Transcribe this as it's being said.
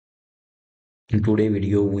In today's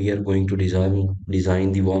video, we are going to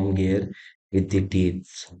design the worm gear with the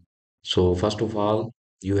teeth. So first of all,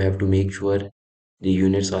 you have to make sure the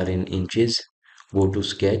units are in inches. Go to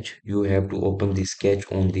sketch. You have to open the sketch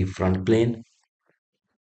on the front plane.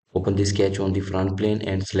 Open the sketch on the front plane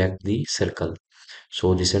and select the circle.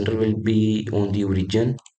 So the center will be on the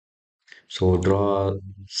origin. So draw a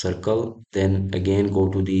circle, then again go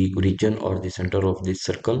to the origin or the center of this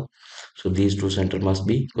circle. So these two center must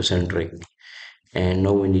be concentric. And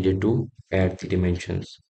now we needed to add the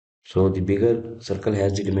dimensions. So the bigger circle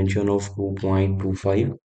has the dimension of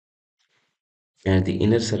 2.25 and the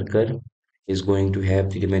inner circle is going to have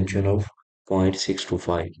the dimension of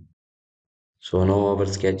 0.625. So now our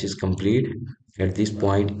sketch is complete. At this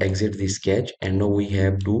point, exit the sketch, and now we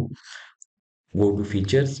have to go to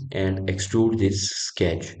features and extrude this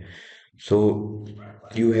sketch. So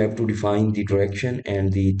you have to define the direction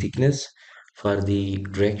and the thickness. For the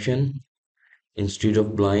direction, instead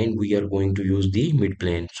of blind, we are going to use the mid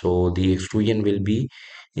plane. So the extrusion will be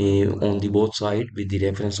on the both side with the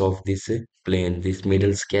reference of this plane, this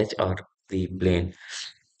middle sketch or the plane.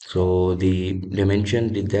 So the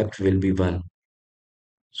dimension, the depth will be 1.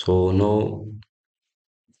 So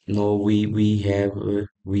now we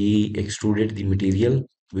extruded the material.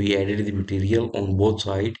 We added the material on both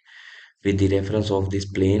sides with the reference of this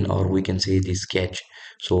plane, or we can say the sketch.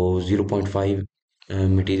 So 0.5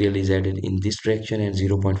 material is added in this direction and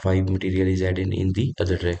 0.5 material is added in the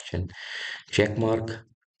other direction. Check mark.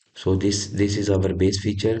 So this is our base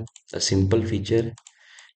feature, a simple feature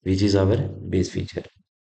which is our base feature.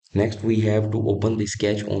 Next we have to open the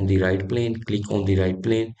sketch on the right plane. Click on the right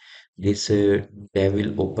plane. This tab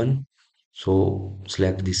will open. So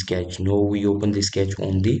select the sketch. Now we open the sketch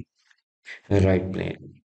on the right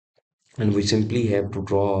plane, and we simply have to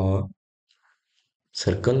draw a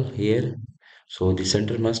circle here. So the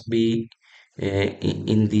center must be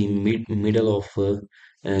in the middle of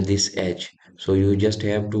this edge. So you just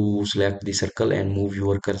have to select the circle and move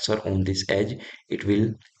your cursor on this edge. It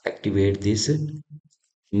will activate this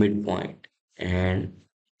midpoint and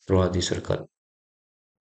draw the circle.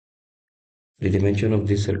 The dimension of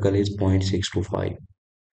this circle is 0.625.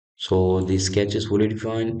 So the sketch is fully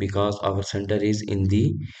defined because our center is in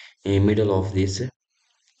the middle of this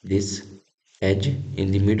edge,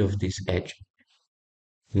 in the middle of this edge.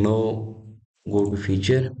 Now go to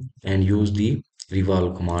feature and use the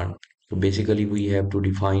revolve command. So basically we have to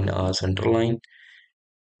define a center line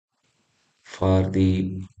for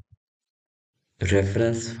the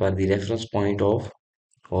reference point of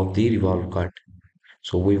the revolve cut.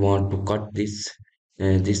 So we want to cut this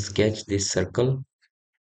sketch, this circle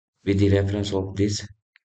with the reference of this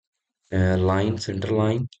line, center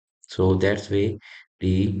line. So that's way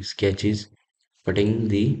the sketch is cutting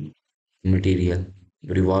the material,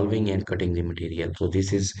 revolving and cutting the material. So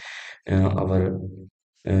this is our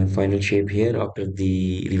final shape here after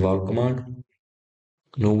the revolve command.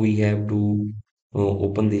 Now we have to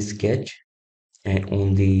open the sketch and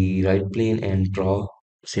on the right plane and draw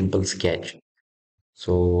simple sketch.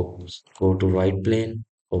 So go to right plane,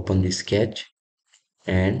 open the sketch,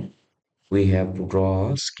 and we have to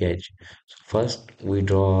draw a sketch. So first we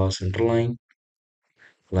draw a center line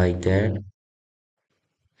like that,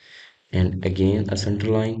 and again a center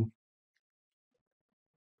line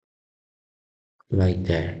like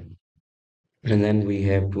that, and then we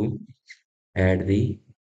have to add the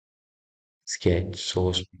sketch.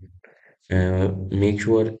 So make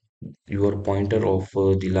sure your pointer of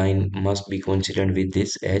the line must be coincident with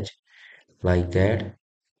this edge like that,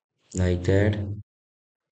 like that,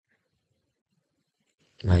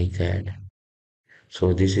 like that.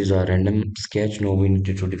 So this is a random sketch. Now we need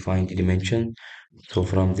to define the dimension. So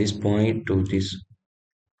from this point to this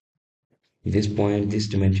point, this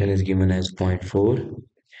dimension is given as 0.4,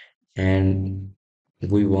 and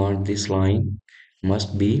we want this line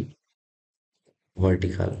must be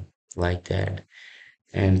vertical like that.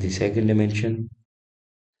 And the second dimension,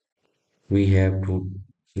 we have to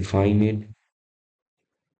define it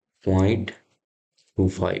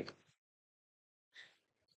 0.25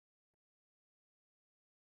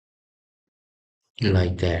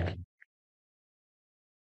 like that.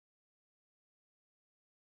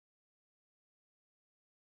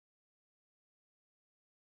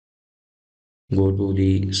 Go to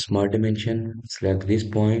the smart dimension, select this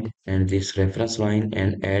point and this reference line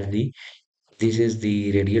and add the, this is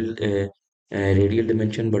the radial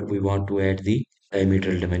dimension, but we want to add the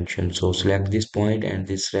diametral dimension. So select this point and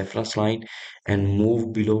this reference line and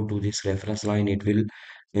move below to this reference line. It will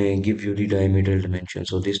give you the diametral dimension.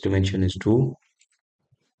 So this dimension is 2,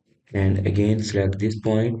 and again select this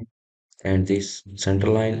point and this center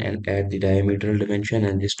line and add the diametral dimension,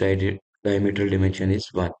 and this diametral dimension is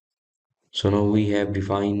 1. So now we have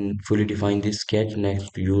fully defined this sketch.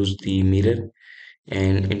 Next, use the mirror,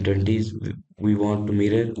 and intensities we want to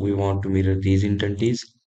mirror these intensities,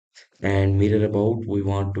 and mirror about we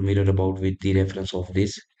want to mirror about with the reference of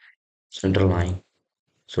this center line.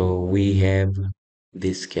 So we have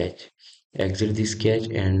this sketch. Exit this sketch,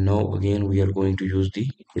 and now again we are going to use the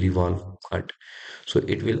revolve cut. So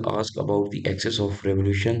it will ask about the axis of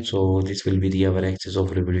revolution. So this will be the our axis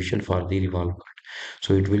of revolution for the revolve cut.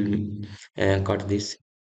 So it will cut this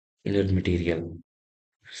inner material.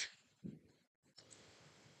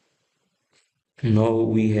 Now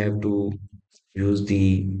we have to use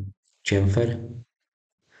the chamfer.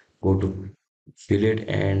 Go to fillet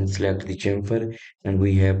and select the chamfer, and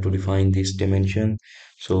we have to define this dimension.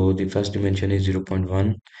 So the first dimension is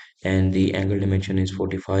 0.1 and the angle dimension is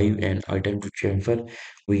 45, and item to chamfer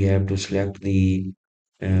we have to select the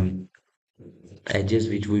um, edges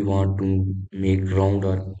which we want to make round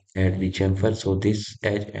or add the chamfer. So this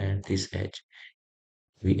edge and this edge,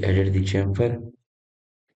 we added the chamfer.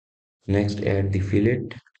 Next, add the fillet.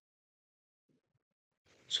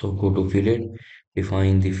 So go to fillet,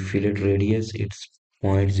 define the fillet radius, it's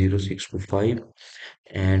 0.0625,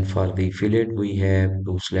 and for the fillet we have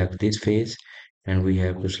to select this face and we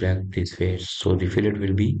have to select this face, so the fillet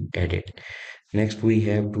will be added. Next we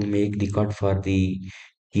have to make the cut for the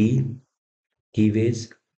key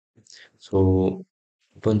keyways. So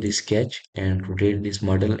open the sketch and rotate this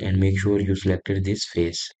model and make sure you selected this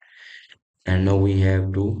face, and now we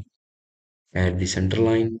have to add the center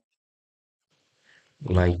line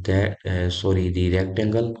like that, sorry, the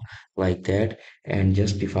rectangle like that, and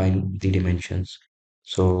just define the dimensions.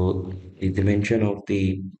 So the dimension of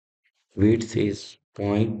the width is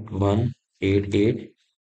 0.188,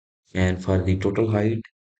 and for the total height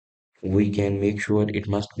we can make sure it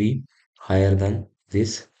must be higher than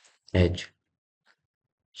this edge.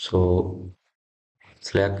 So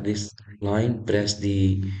select this line, press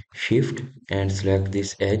the shift and select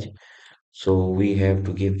this edge. So we have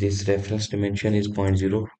to give this reference dimension is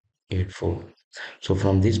 0.084. So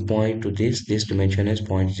from this point to this dimension is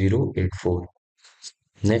 0.084.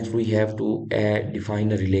 Next, we have to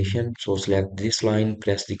define a relation. So select this line,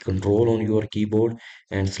 press the control on your keyboard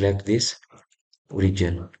and select this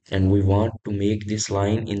origin. And we want to make this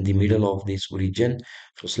line in the middle of this origin.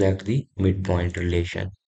 So select the midpoint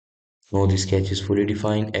relation. Now the sketch is fully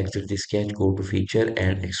defined. Exit the sketch, go to feature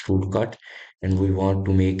and extrude cut. And we want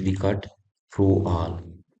to make the cut through all.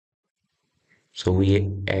 So we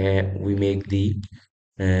make the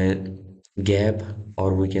uh, gap,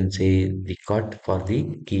 or we can say the cut for the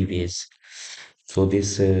keyways. So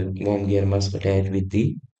this worm gear must attach with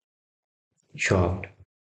the shaft.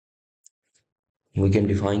 We can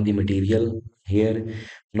define the material here.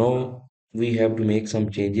 Now we have to make some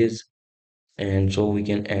changes, and so we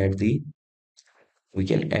can add the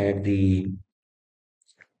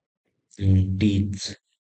teeth.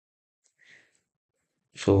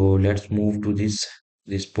 So let's move to this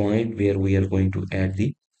point where we are going to add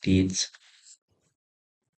the teeth.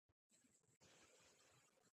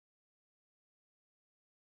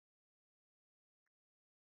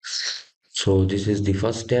 So this is the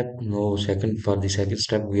first step. Now for the second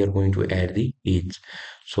step we are going to add the teeth.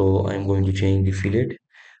 So I'm going to change the fillet.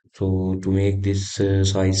 So to make this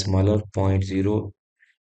size smaller,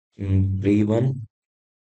 0.031,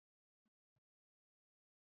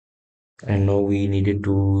 and now we needed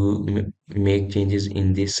to make changes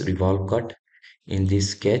in this revolve cut in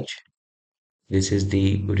this sketch. This is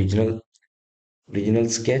the original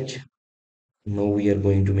sketch. Now we are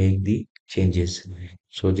going to make the changes.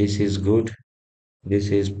 So this is good. This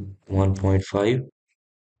is 1.5.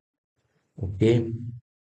 Okay,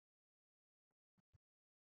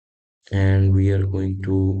 and we are going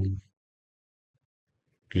to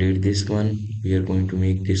delete this one. We are going to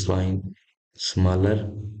make this line smaller.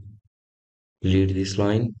 Delete this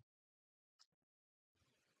line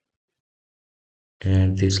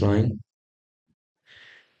and this line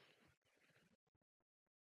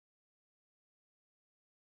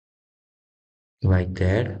like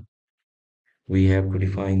that. We have to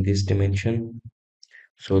define this dimension.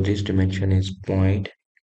 So this dimension is point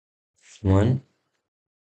 1.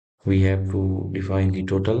 We have to define the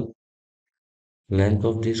total length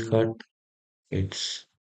of this cut. It's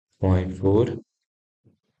point 4.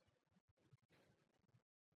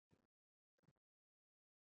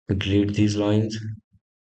 Delete these lines.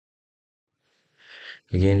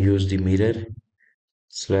 Again, use the mirror.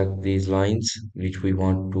 Select these lines which we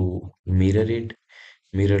want to mirror it.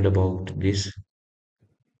 Mirrored about this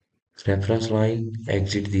reference line,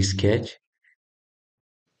 exit the sketch,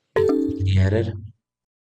 the error.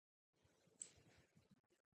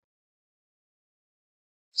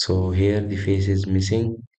 So here the face is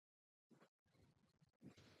missing.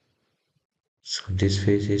 So this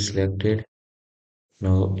face is selected.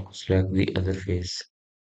 Now select the other face.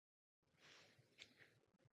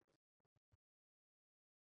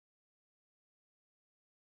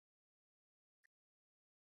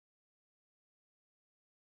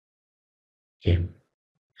 Okay.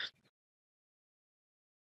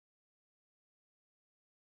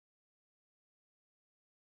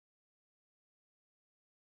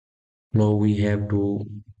 Now we have to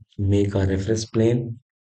make a reference plane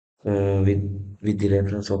with the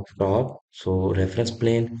reference of top. So reference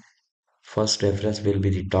plane, first reference will be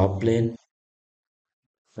the top plane,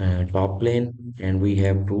 and we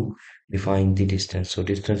have to define the distance. So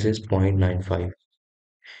distance is 0.95,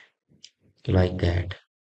 like that.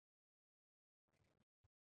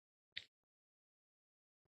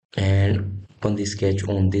 And on the sketch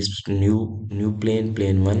on this new plane,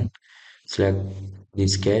 plane 1, select the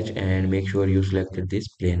sketch and make sure you selected this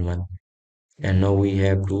plane 1. And now we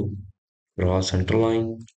have to draw a center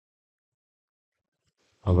line,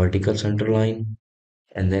 a vertical center line,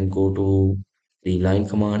 and then go to the line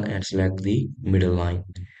command and select the middle line,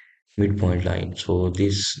 midpoint line. So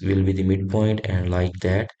this will be the midpoint, and like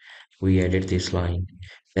that we added this line.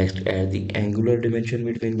 Next, add the angular dimension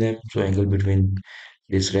between them. So angle between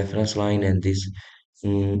this reference line and this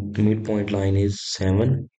midpoint line is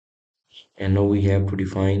 7. And now we have to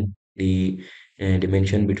define the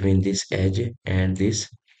dimension between this edge and this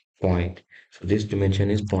point. So this dimension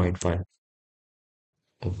is zero point 0.1.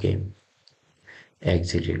 Okay,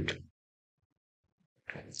 exit it.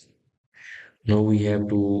 Now we have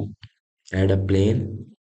to add a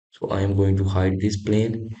plane. So I am going to hide this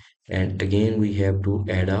plane, and again we have to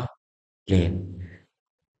add a plane.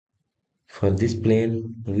 For this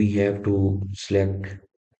plane we have to select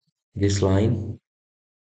this line,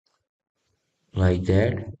 like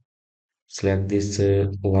that. Select this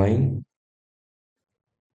line,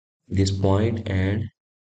 this point, and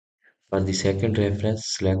for the second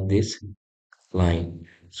reference select this line.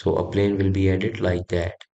 So a plane will be added like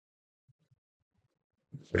that,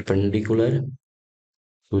 perpendicular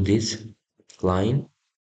to this line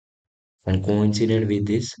and coincident with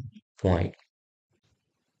this point.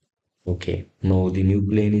 Okay, now the new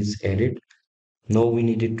plane is added. Now we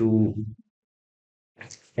needed to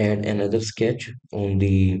add another sketch on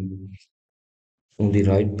the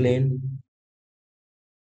right plane.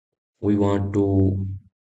 We want to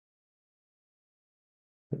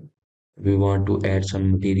add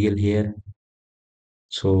some material here.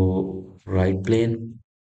 So right plane,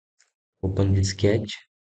 open the sketch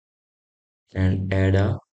and add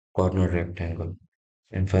a corner rectangle.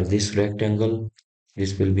 And for this rectangle,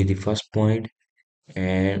 this will be the first point,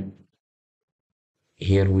 and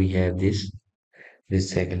here we have this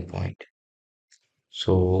second point.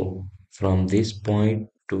 So from this point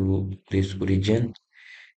to this origin,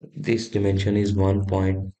 this dimension is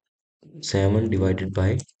 1.7 divided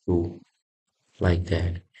by 2, like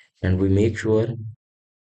that. And we make sure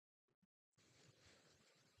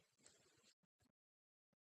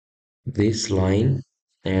this line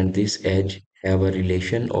and this edge have a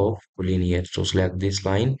relation of collinear. So select this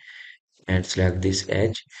line and select this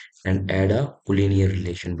edge and add a collinear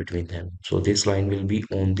relation between them. So this line will be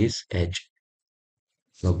on this edge.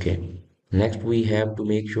 Okay. Next we have to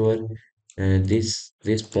make sure this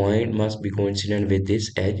point must be coincident with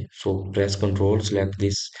this edge. So press Ctrl, select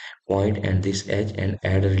this point and this edge and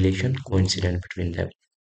add a relation coincident between them.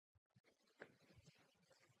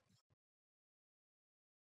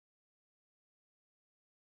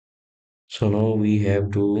 So now we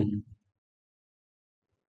have to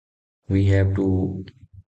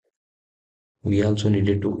we also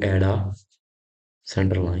needed to add a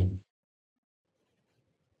center line.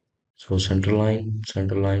 So center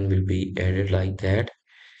line will be added like that,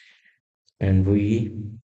 and we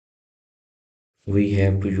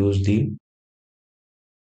have to use the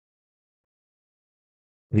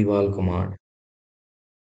revolve command.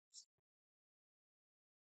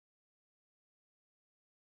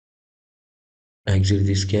 Exit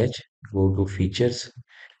the sketch, go to features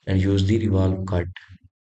and use the revolve cut.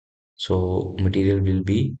 So material will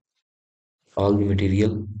be all the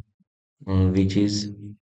material which is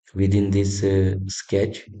within this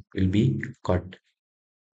sketch will be cut.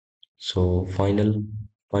 So finally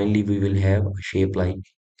we will have a shape like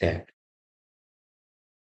that.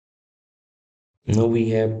 Now we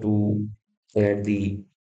have to add the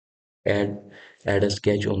add add a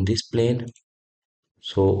sketch on this plane.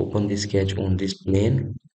 So open the sketch on this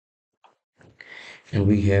plane and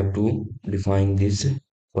we have to define this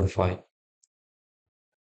profile.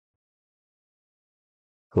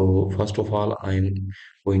 So first of all, I'm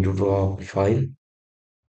going to draw a profile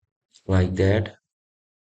like that,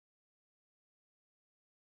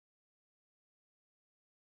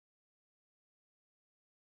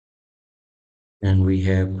 and we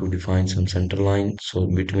have to define some center line. So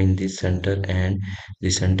between this center and the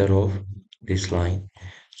center of this line.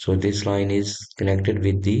 So this line is connected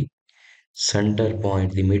with the center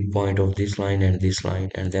point, the midpoint of this line and this line,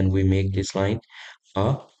 and then we make this line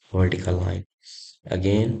a vertical line.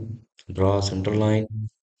 Again, draw a center line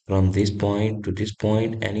from this point to this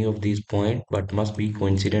point, any of these points, but must be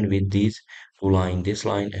coincident with these two lines, this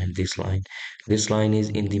line and this line. This line is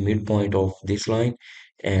in the midpoint of this line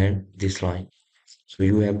and this line. So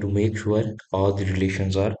you have to make sure all the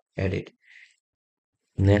relations are added.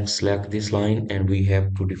 Next, select this line and we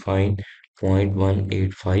have to define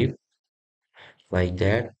 0.185 like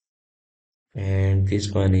that. And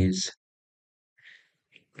this one is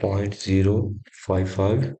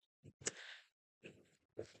 0.055,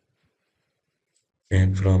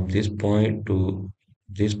 and from this point to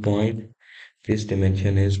this point, this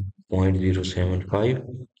dimension is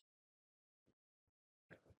 0.075,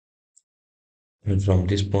 and from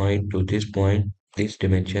this point to this point, this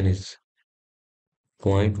dimension is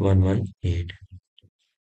 0.118.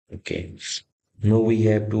 Okay, now we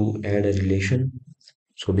have to add a relation.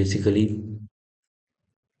 So basically,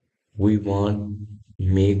 we want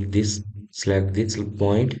make this select this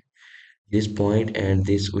point and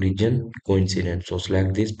this origin coincident. So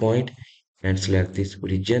select this point and select this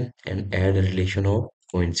origin and add a relation of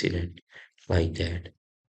coincident like that.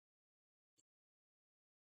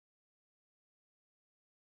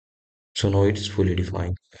 So now it is fully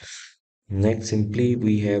defined. Next, simply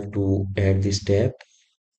we have to add this tab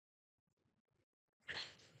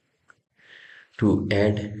to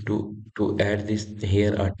add this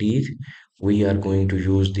here a teeth. We are going to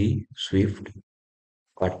use the swift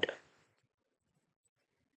cut.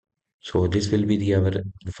 So this will be the our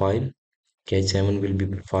file. K7 will be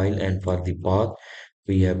profile, and for the path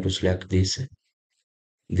we have to select this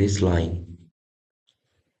line,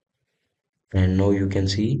 and now you can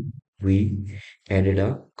see we added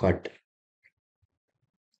a cut.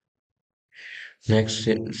 Next,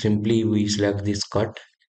 simply we select this cut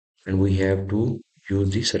and we have to use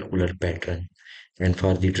the circular pattern, and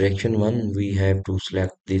for the direction one we have to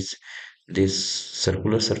select this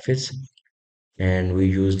circular surface, and we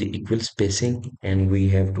use the equal spacing and we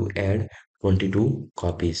have to add 22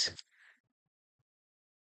 copies.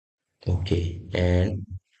 Okay, and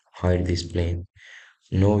hide this plane.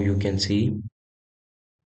 Now you can see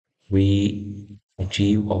we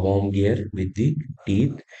achieve a worm gear with the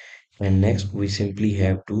teeth, and next we simply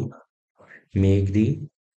have to make the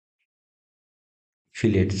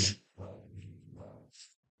fillets.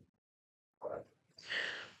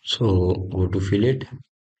 So go to fillet,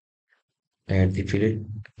 add the fillet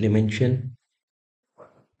dimension.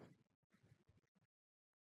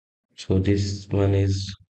 So this one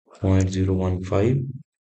is 0.015,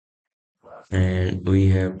 and we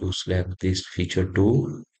have to select this feature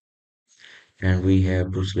tool, and we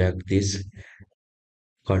have to select this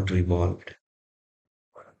cut revolved,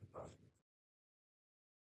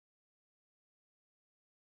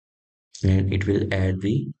 and it will add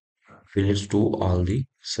the fillets to all the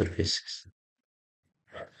surfaces.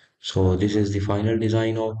 So this is the final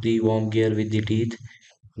design of the worm gear with the teeth.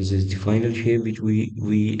 This is the final shape which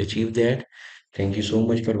we achieved that. Thank you so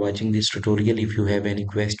much for watching this tutorial. If you have any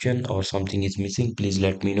question or something is missing, please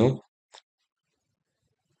let me know.